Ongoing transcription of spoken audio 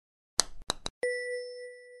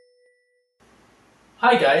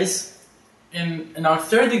Hi guys, in our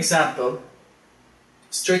third example,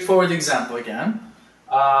 straightforward example again,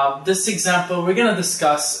 this example we're going to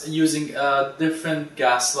discuss using a different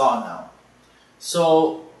gas law now.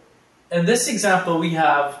 So in this example we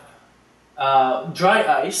have dry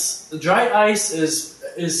ice. The dry ice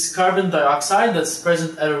is carbon dioxide that's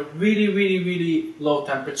present at a really low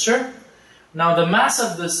temperature. Now the mass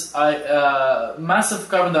of this mass of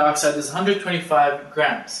carbon dioxide is 125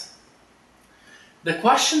 grams. The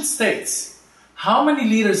question states, how many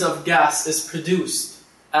liters of gas is produced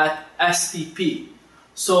at Stp?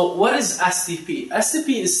 So what is Stp?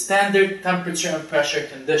 Stp is standard temperature and pressure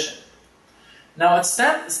condition. Now at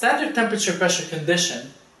standard temperature pressure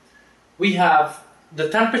condition, we have the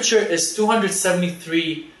temperature is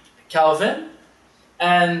 273 Kelvin,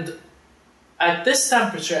 and at this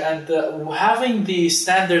temperature and having the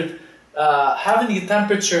standard, having the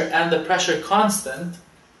temperature and the pressure constant,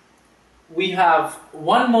 we have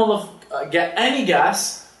 1 mole of any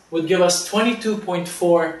gas would give us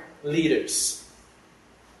 22.4 liters.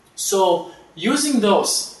 So using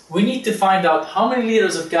those, we need to find out how many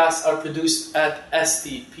liters of gas are produced at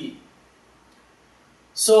Stp.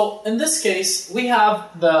 So in this case, we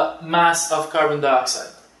have the mass of carbon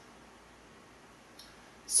dioxide.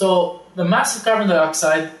 So the mass of carbon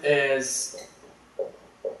dioxide is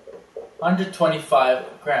 125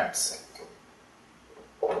 grams.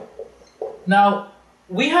 Now,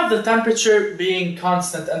 we have the temperature being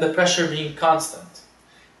constant and the pressure being constant.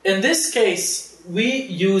 In this case, we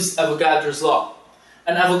use Avogadro's law.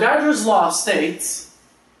 And Avogadro's law states,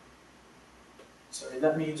 sorry,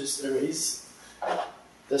 let me just erase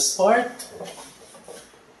this part.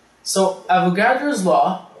 So, Avogadro's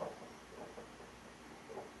law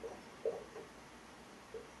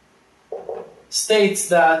states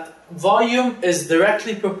that volume is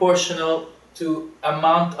directly proportional to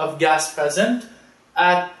amount of gas present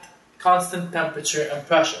at constant temperature and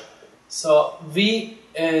pressure. So V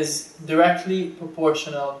is directly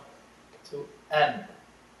proportional to N.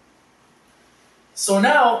 So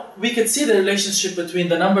now we can see the relationship between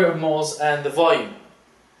the number of moles and the volume.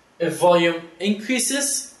 If volume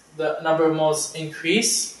increases, the number of moles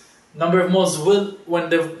increase. Number of moles will, when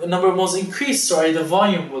the number of moles increase, the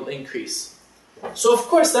volume will increase. So of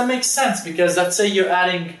course that makes sense, because let's say you're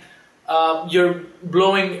adding you're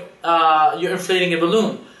inflating a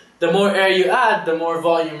balloon. The more air you add, the more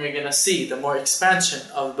volume you're going to see, the more expansion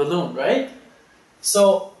of the balloon, right?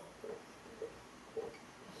 So,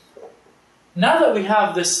 now that we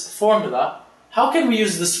have this formula, how can we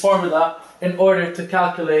use this formula in order to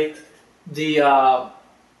calculate the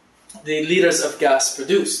liters of gas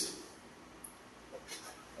produced?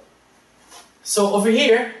 So over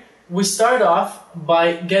here, we start off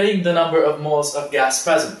by getting the number of moles of gas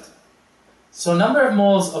present. So number of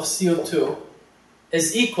moles of CO2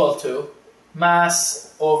 is equal to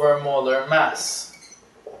mass over molar mass.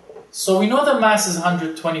 So we know the mass is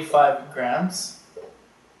 125 grams.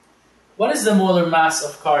 What is the molar mass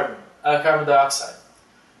of carbon dioxide?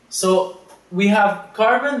 So we have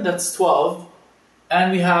carbon, that's 12,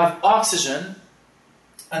 and we have oxygen,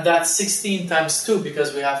 and that's 16 times 2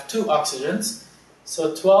 because we have 2 oxygens.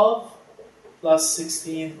 So 12 plus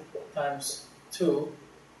 16 times 2.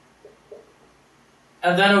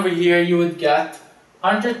 And then over here you would get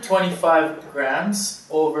 125 grams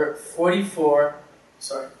over 44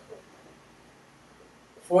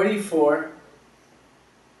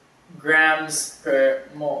 grams per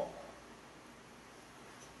mole.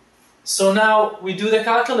 So now we do the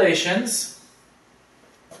calculations.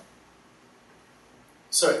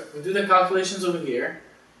 We do the calculations over here.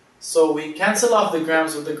 So we cancel off the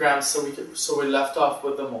grams with the grams, so we're left off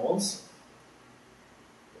with the moles.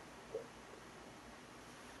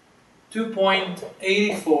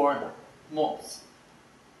 2.84 moles.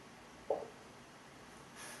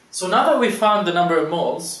 So now that we found the number of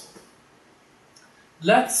moles,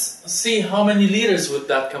 let's see how many liters would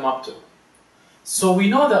that come up to. So we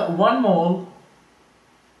know that 1 mole,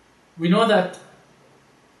 we know that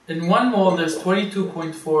in 1 mole there's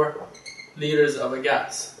 22.4 liters of a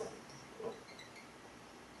gas.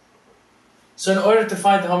 So in order to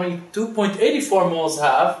find how many 2.84 moles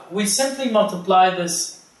have, we simply multiply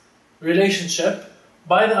this relationship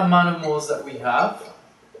by the amount of moles that we have.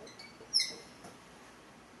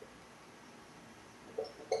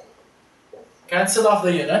 Cancel off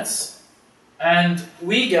the units, and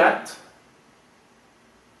we get,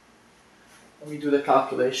 let me do the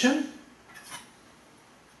calculation.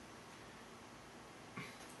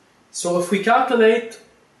 So if we calculate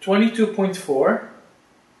 22.4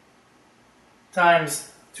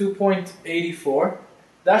 times 2.84,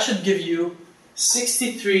 that should give you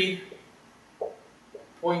 63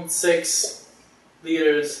 0.6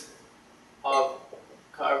 liters of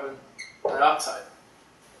carbon dioxide.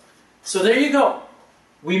 So there you go.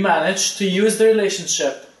 We managed to use the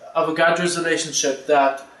relationship, Avogadro's relationship,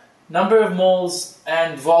 that number of moles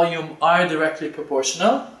and volume are directly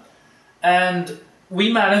proportional, and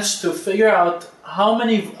we managed to figure out how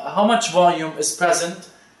much volume is present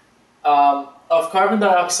of carbon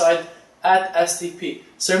dioxide at Stp.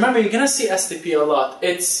 So remember, you're going to see Stp a lot.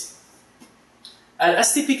 It's at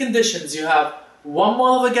Stp conditions, you have 1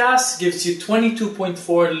 mole of a gas gives you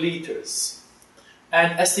 22.4 liters.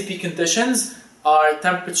 And Stp conditions are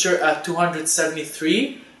temperature at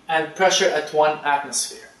 273 and pressure at 1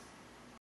 atmosphere.